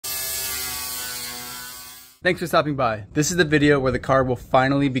Thanks for stopping by. This is the video where the car will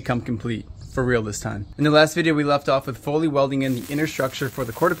finally become complete. For real this time. In the last video we left off with fully welding in the inner structure for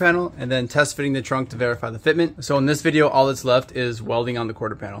the quarter panel and then test fitting the trunk to verify the fitment. So in this video all that's left is welding on the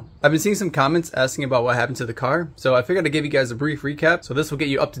quarter panel. I've been seeing some comments asking about what happened to the car, so I figured I'd give you guys a brief recap so this will get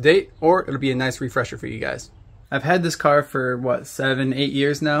you up to date or it'll be a nice refresher for you guys. I've had this car for what, 7-8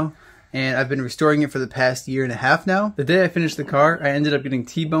 years now, and I've been restoring it for the past 1.5 years now. The day I finished the car, I ended up getting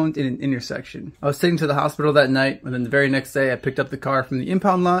T-boned in an intersection. I was taken to the hospital that night, and then the very next day I picked up the car from the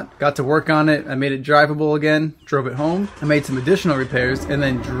impound lot, got to work on it, I made it drivable again, drove it home, I made some additional repairs, and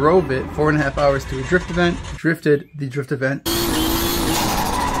then drove it 4.5 hours to a drift event, drifted the drift event.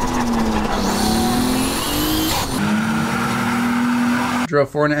 Drove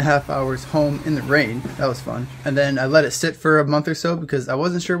 4.5 hours home in the rain. That was fun. And then I let it sit for a month or so because I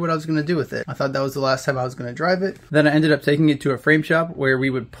wasn't sure what I was going to do with it. I thought that was the last time I was going to drive it. Then I ended up taking it to a frame shop where we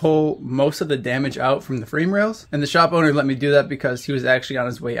would pull most of the damage out from the frame rails. And the shop owner let me do that because he was actually on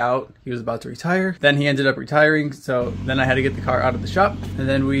his way out. He was about to retire. Then he ended up retiring, so then I had to get the car out of the shop. And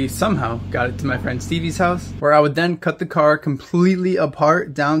then we somehow got it to my friend Stevie's house, where I would then cut the car completely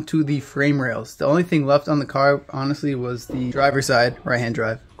apart down to the frame rails. The only thing left on the car, honestly, was the driver's side right-hand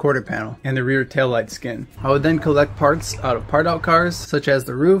drive, quarter panel, and the rear taillight skin. I would then collect parts out of part-out cars, such as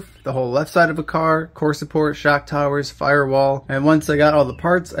the roof, the whole left side of a car, core support, shock towers, firewall. And once I got all the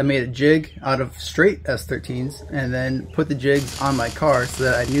parts, I made a jig out of straight S13s and then put the jigs on my car so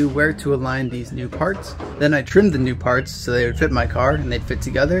that I knew where to align these new parts. Then I trimmed the new parts so they would fit my car and they'd fit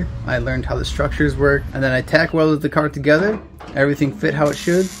together. I learned how the structures work, and then I tack welded the car together. Everything fit how it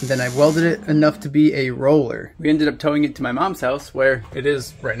should. Then I welded it enough to be a roller. We ended up towing it to my mom's house, where it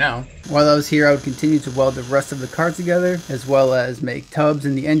is right now. While I was here, I would continue to weld the rest of the car together, as well as make tubs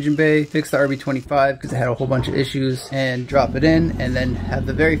in the engine bay, fix the RB25 because it had a whole bunch of issues, and drop it in, and then have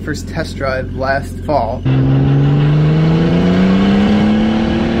the very first test drive last fall.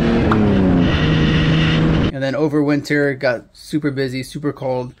 And then over winter, got super busy, super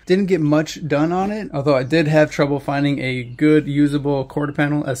cold. Didn't get much done on it, although I did have trouble finding a good usable quarter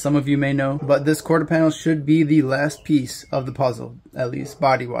panel, as some of you may know. But this quarter panel should be the last piece of the puzzle, at least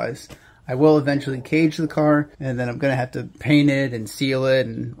body-wise. I will eventually cage the car, and then I'm gonna have to paint it and seal it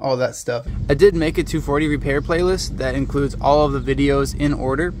and all that stuff. I did make a 240 repair playlist that includes all of the videos in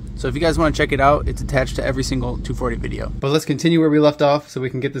order. So if you guys wanna check it out, it's attached to every single 240 video. But let's continue where we left off so we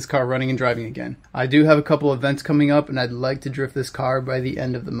can get this car running and driving again. I do have a couple events coming up, and I'd like to drift this car by the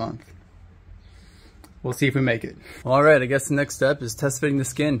end of the month. We'll see if we make it. All right, I guess the next step is test fitting the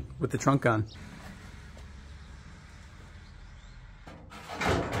skin with the trunk on.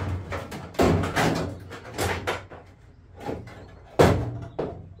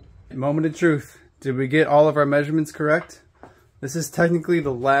 Moment of truth. Did we get all of our measurements correct? This is technically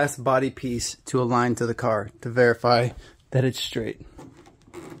the last body piece to align to the car to verify that it's straight.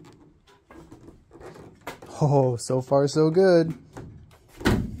 Oh, so far so good.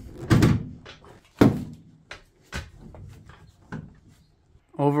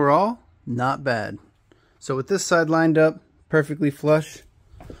 Overall, not bad. So with this side lined up perfectly flush,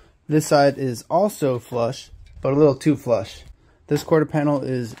 this side is also flush, but a little too flush. This quarter panel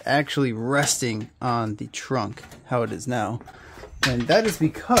is actually resting on the trunk, how it is now. And that is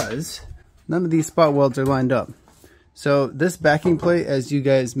because none of these spot welds are lined up. So this backing plate, as you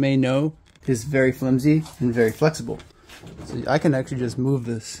guys may know, is very flimsy and very flexible. So I can actually just move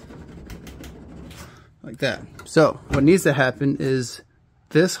this like that. So what needs to happen is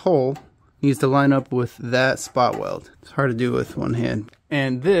this hole needs to line up with that spot weld. It's hard to do with one hand.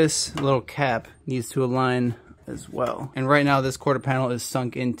 And this little cap needs to align as well. And right now this quarter panel is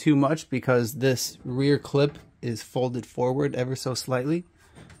sunk in too much because this rear clip is folded forward ever so slightly.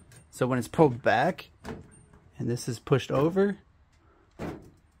 So when it's pulled back and this is pushed over,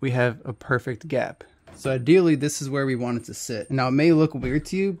 we have a perfect gap. So ideally this is where we want it to sit. Now it may look weird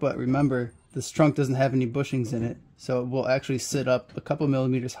to you, but remember this trunk doesn't have any bushings in it, so it will actually sit up a couple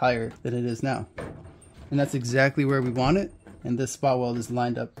millimeters higher than it is now. And that's exactly where we want it, and this spot weld is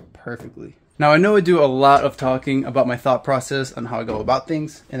lined up perfectly. Now I know I do a lot of talking about my thought process on how I go about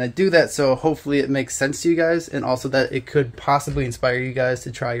things, and I do that so hopefully it makes sense to you guys, and also that it could possibly inspire you guys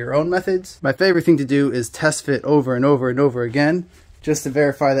to try your own methods. My favorite thing to do is test fit over and over and over again, just to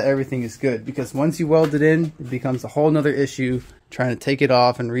verify that everything is good, because once you weld it in, it becomes a whole nother issue trying to take it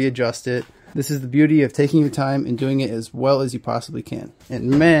off and readjust it. This is the beauty of taking your time and doing it as well as you possibly can. And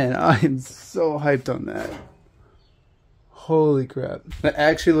man, I am so hyped on that. Holy crap. That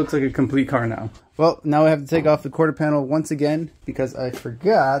actually looks like a complete car now. Well, now I have to take off the quarter panel once again because I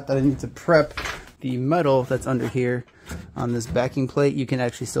forgot that I need to prep the metal that's under here on this backing plate. You can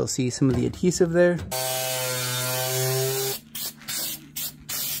actually still see some of the adhesive there.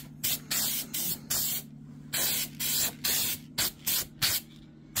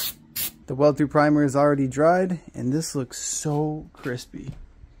 weld through primer is already dried, and this looks so crispy.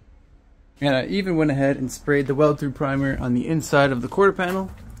 And I even went ahead and sprayed the weld through primer on the inside of the quarter panel,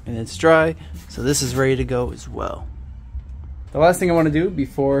 and it's dry, so this is ready to go as well. The last thing I want to do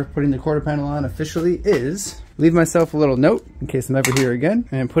before putting the quarter panel on officially is leave myself a little note in case I'm ever here again,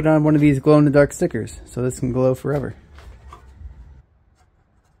 and put on one of these glow-in-the-dark stickers so this can glow forever.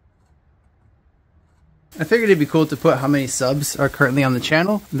 I figured it'd be cool to put how many subs are currently on the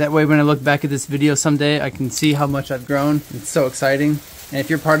channel. That way when I look back at this video someday, I can see how much I've grown. It's so exciting. And if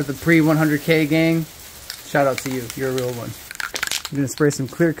you're part of the pre-100K gang, shout out to you. You're a real one. I'm going to spray some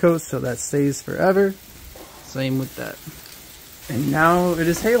clear coat so that stays forever. Same with that. And now it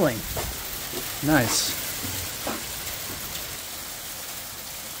is hailing. Nice.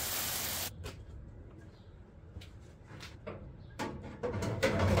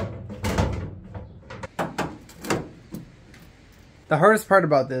 The hardest part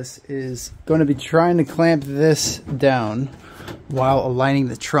about this is going to be trying to clamp this down while aligning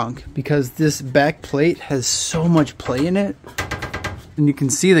the trunk, because this back plate has so much play in it, and you can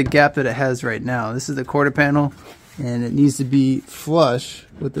see the gap that it has right now. This is the quarter panel, and it needs to be flush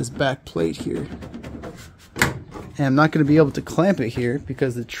with this back plate here. And I'm not going to be able to clamp it here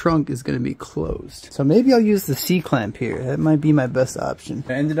because the trunk is going to be closed. So maybe I'll use the C-clamp here. That might be my best option.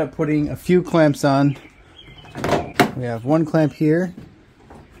 I ended up putting a few clamps on. We have one clamp here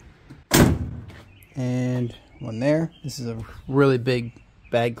and one there. This is a really big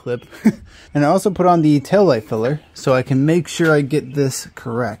bag clip. And I also put on the taillight filler so I can make sure I get this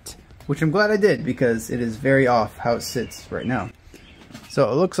correct, which I'm glad I did because it is very off how it sits right now.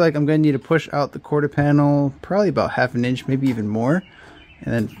 So it looks like I'm going to need to push out the quarter panel probably about 1/2 inch, maybe even more,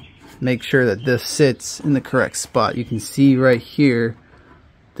 and then make sure that this sits in the correct spot. You can see right here,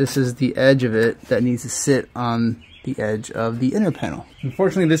 this is the edge of it that needs to sit on the edge of the inner panel.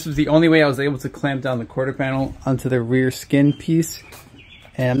 Unfortunately, this was the only way I was able to clamp down the quarter panel onto the rear skin piece.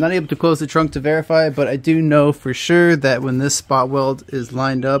 And I'm not able to close the trunk to verify, but I do know for sure that when this spot weld is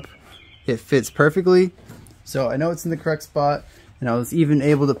lined up, it fits perfectly. So I know it's in the correct spot, and I was even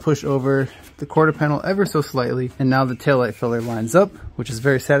able to push over the quarter panel ever so slightly, and now the taillight filler lines up, which is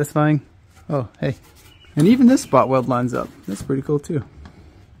very satisfying. Oh, hey. And even this spot weld lines up. That's pretty cool too.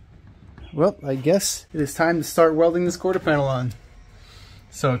 Well, I guess it is time to start welding this quarter panel on.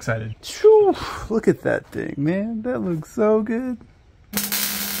 So excited. Whew, look at that thing, man. That looks so good.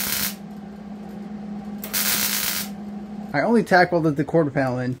 I only tack welded the quarter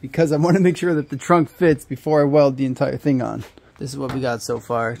panel in because I want to make sure that the trunk fits before I weld the entire thing on. This is what we got so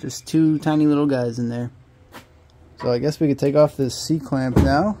far. Just two tiny little guys in there. So I guess we could take off this C-clamp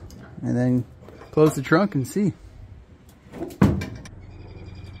now and then close the trunk and see.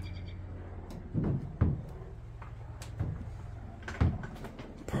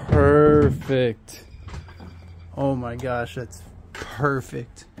 Perfect. Oh my gosh, that's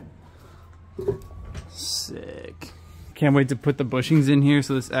perfect. Sick. Can't wait to put the bushings in here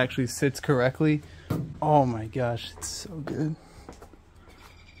so this actually sits correctly. Oh my gosh, it's so good.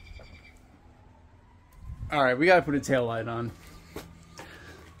 Alright, we gotta put a tail light on.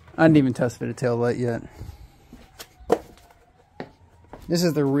 I didn't even test fit a tail light yet. This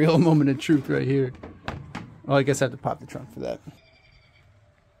is the real moment of truth right here. Well, I guess I have to pop the trunk for that.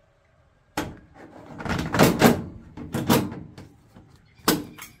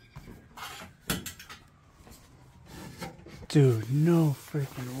 Dude, no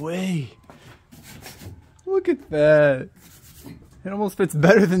freaking way. Look at that. It almost fits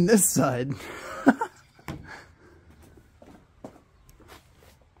better than this side.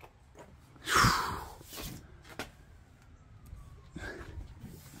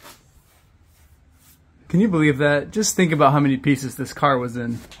 Can you believe that? Just think about how many pieces this car was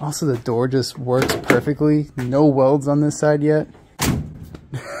in. Also, the door just works perfectly. No welds on this side yet.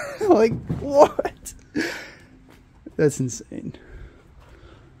 Like, what? That's insane.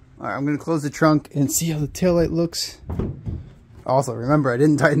 Alright, I'm going to close the trunk and see how the taillight looks. Also, remember, I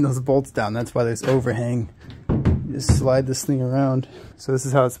didn't tighten those bolts down. That's why there's overhang. You just slide this thing around. So this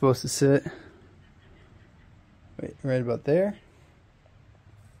is how it's supposed to sit. Wait, right about there.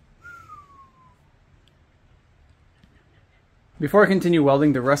 Before I continue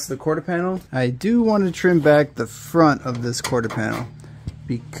welding the rest of the quarter panel, I do want to trim back the front of this quarter panel,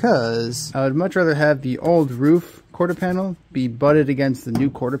 because I would much rather have the old roof quarter panel be butted against the new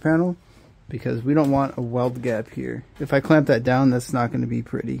quarter panel, because we don't want a weld gap here. If I clamp that down, that's not going to be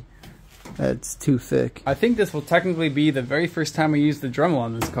pretty. That's too thick. I think this will technically be the very first time I use the Dremel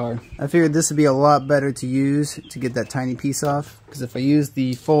on this car. I figured this would be a lot better to use to get that tiny piece off, because if I use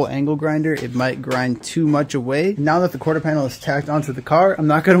the full angle grinder, it might grind too much away. Now that the quarter panel is tacked onto the car, I'm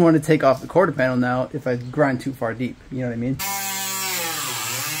not going to want to take off the quarter panel now if I grind too far deep. You know what I mean?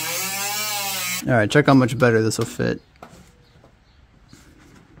 Alright, check how much better this will fit.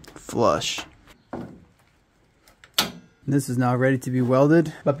 Flush. This is now ready to be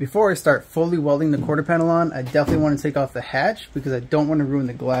welded. But before I start fully welding the quarter panel on, I definitely want to take off the hatch because I don't want to ruin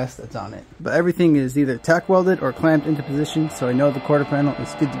the glass that's on it. But everything is either tack welded or clamped into position, so I know the quarter panel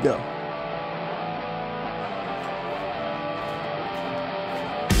is good to go.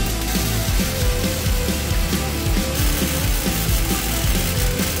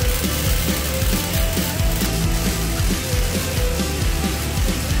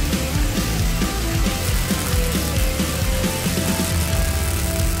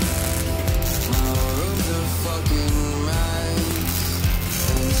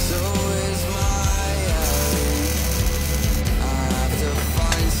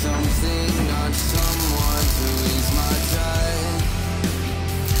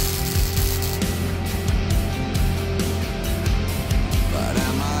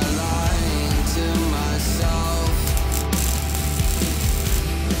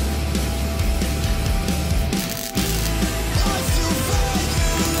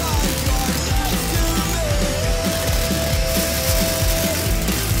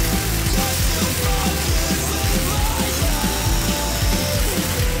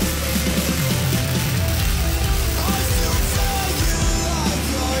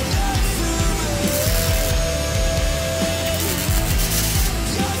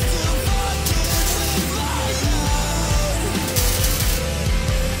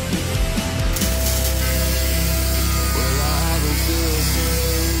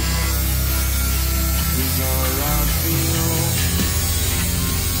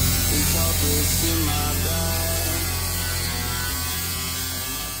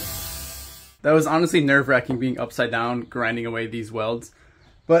 That was honestly nerve-wracking being upside down, grinding away these welds.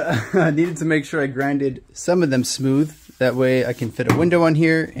 But I needed to make sure I grinded some of them smooth. That way I can fit a window on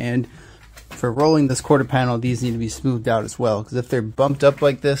here, and for rolling this quarter panel, these need to be smoothed out as well. Because if they're bumped up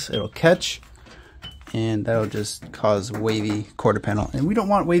like this, it'll catch, and that'll just cause wavy quarter panel. And we don't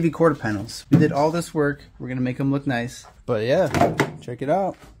want wavy quarter panels. We did all this work. We're going to make them look nice. But yeah, check it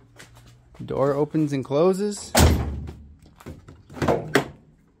out. Door opens and closes.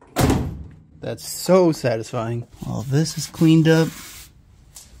 That's so satisfying. All this is cleaned up.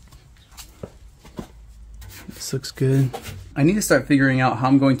 This looks good. I need to start figuring out how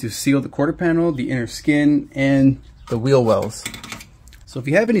I'm going to seal the quarter panel, the inner skin, and the wheel wells. So if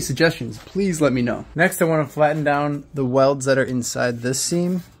you have any suggestions, please let me know. Next, I want to flatten down the welds that are inside this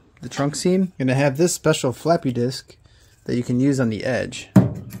seam, the trunk seam. I'm gonna have this special flappy disc that you can use on the edge.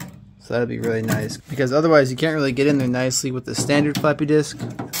 So that'll be really nice, because otherwise you can't really get in there nicely with the standard flappy disc.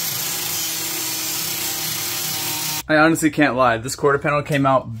 I honestly can't lie, this quarter panel came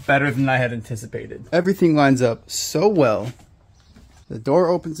out better than I had anticipated. Everything lines up so well. The door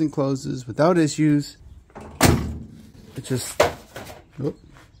opens and closes without issues. It just...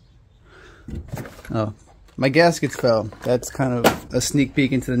 Oh, my gaskets fell. That's kind of a sneak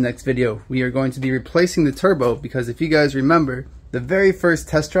peek into the next video. We are going to be replacing the turbo because if you guys remember, the very first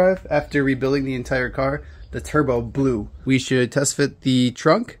test drive after rebuilding the entire car, the turbo blew. We should test fit the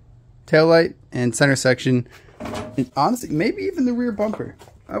trunk, taillight, and center section. And honestly, maybe even the rear bumper.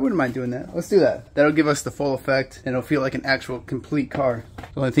 I wouldn't mind doing that. Let's do that. That'll give us the full effect, and it'll feel like an actual complete car.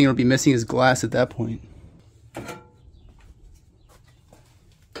 The only thing it'll be missing is glass at that point.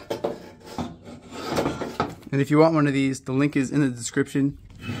 And if you want one of these, the link is in the description.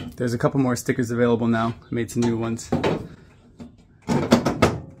 There's a couple more stickers available now. I made some new ones.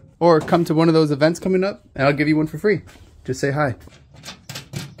 Or come to one of those events coming up, and I'll give you one for free. Just say hi.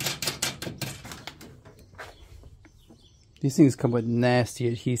 These things come with nasty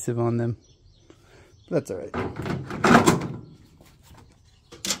adhesive on them. But that's alright.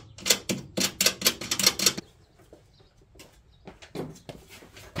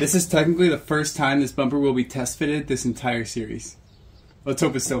 This is technically the first time this bumper will be test fitted this entire series. Let's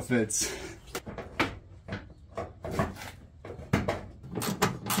hope it still fits.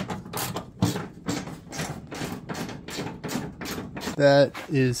 That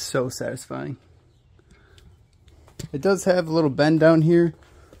is so satisfying. It does have a little bend down here,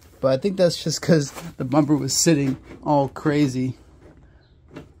 but I think that's just because the bumper was sitting all crazy.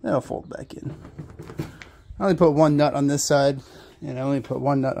 That'll fold back in. I only put one nut on this side, and I only put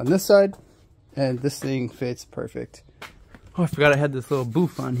one nut on this side, and this thing fits perfect. Oh, I forgot I had this little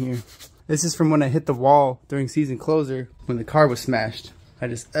boof on here. This is from when I hit the wall during season closer when the car was smashed. I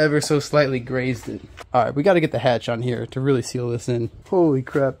just ever so slightly grazed it. Alright, we got to get the hatch on here to really seal this in. Holy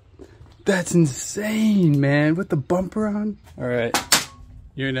crap. That's insane, man. With the bumper on. Alright,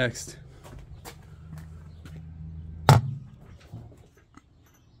 you're next.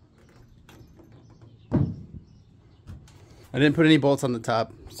 I didn't put any bolts on the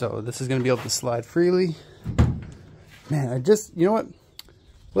top, so this is going to be able to slide freely. Man, you know what?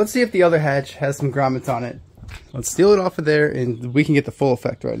 Let's see if the other hatch has some grommets on it. Let's steal it off of there and we can get the full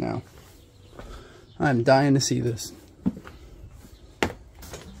effect right now. I'm dying to see this.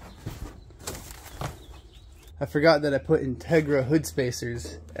 I forgot that I put Integra hood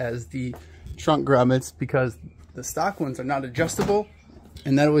spacers as the trunk grommets because the stock ones are not adjustable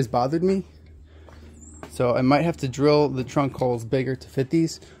and that always bothered me. So I might have to drill the trunk holes bigger to fit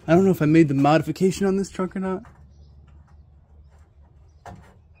these. I don't know if I made the modification on this trunk or not.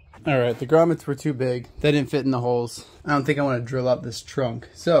 Alright, the grommets were too big. They didn't fit in the holes. I don't think I want to drill out this trunk.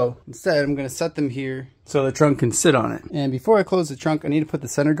 So instead, I'm going to set them here so the trunk can sit on it. And before I close the trunk, I need to put the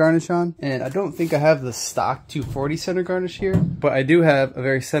center garnish on. And I don't think I have the stock 240 center garnish here, but I do have a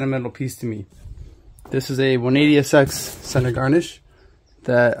very sentimental piece to me. This is a 180SX center garnish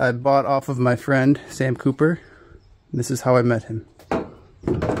that I bought off of my friend, Sam Cooper. This is how I met him.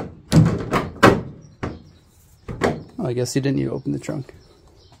 Oh, I guess he didn't need to open the trunk.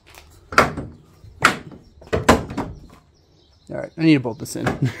 Alright, I need to bolt this in.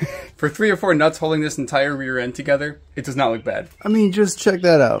 For 3 or 4 nuts holding this entire rear end together, it does not look bad. I mean, just check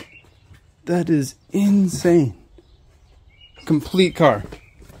that out. That is insane. Complete car.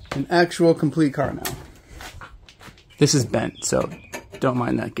 An actual complete car now. This is bent, so don't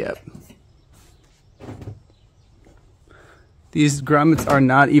mind that gap. These grommets are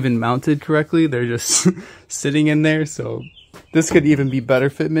not even mounted correctly. They're just sitting in there, so this could even be better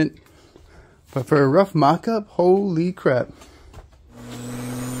fitment. But for a rough mock-up, holy crap.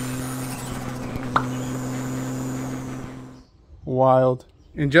 Wild.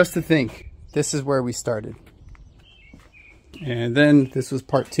 And just to think, this is where we started. And then this was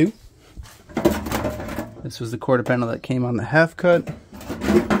part 2. This was the quarter panel that came on the half cut.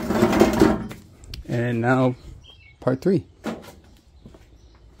 And now part 3.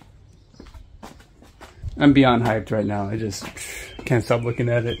 I'm beyond hyped right now. I just can't stop looking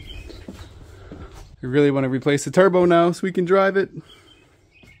at it. I really want to replace the turbo now so we can drive it.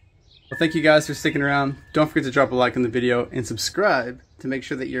 Well, thank you guys for sticking around. Don't forget to drop a like on the video and subscribe to make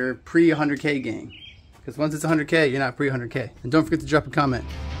sure that you're pre-100K gang. Because once it's 100K, you're not pre-100K. And don't forget to drop a comment.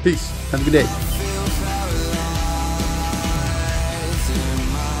 Peace. Have a good day.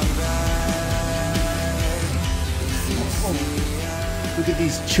 Oh, look at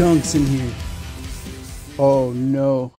these chunks in here. Oh no.